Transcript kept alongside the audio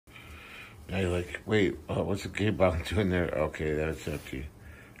Now you're like, wait, what's the game I'm doing there? Okay, that's empty.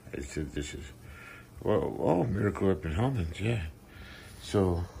 I said dishes. Well, oh, Miracle Whip and almonds, yeah.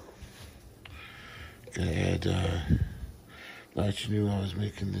 So, gonna add, thought you knew I was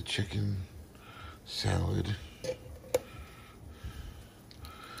making the chicken salad.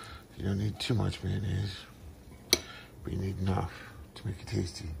 You don't need too much mayonnaise, but you need enough to make it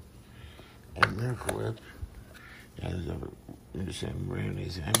tasty. And Miracle Whip, yeah, you understand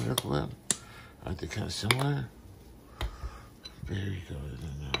mayonnaise and Miracle Whip? Aren't they kind of similar? There you go. And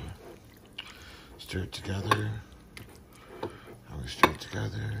then stir it together. I'm gonna stir it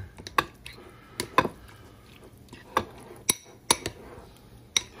together.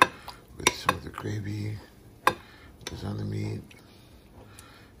 With some of the gravy goes on the meat,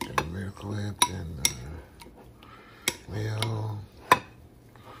 and the Miracle Whip, and mayo.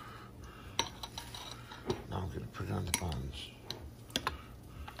 Now I'm gonna put it on the buns.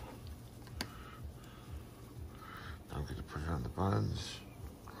 I'm going to put it on the buns,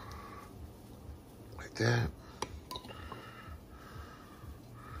 like that.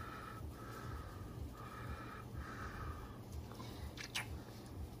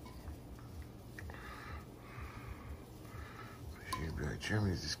 You'd be like,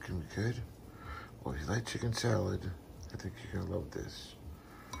 Jeremy, is this going to be good? Well, if you like chicken salad, I think you're going to love this.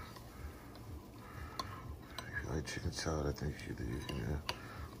 If you like chicken salad, I think you're going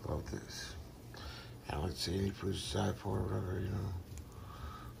to love this. I would say any food aside for or whatever,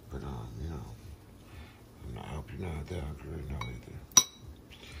 But, I hope you're not that hungry right now either.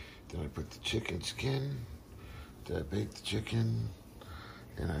 Then I put the chicken skin. Then I bake the chicken.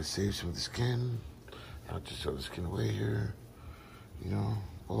 And I save some of the skin. I'll just throw the skin away here.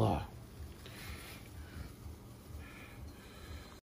 Voila.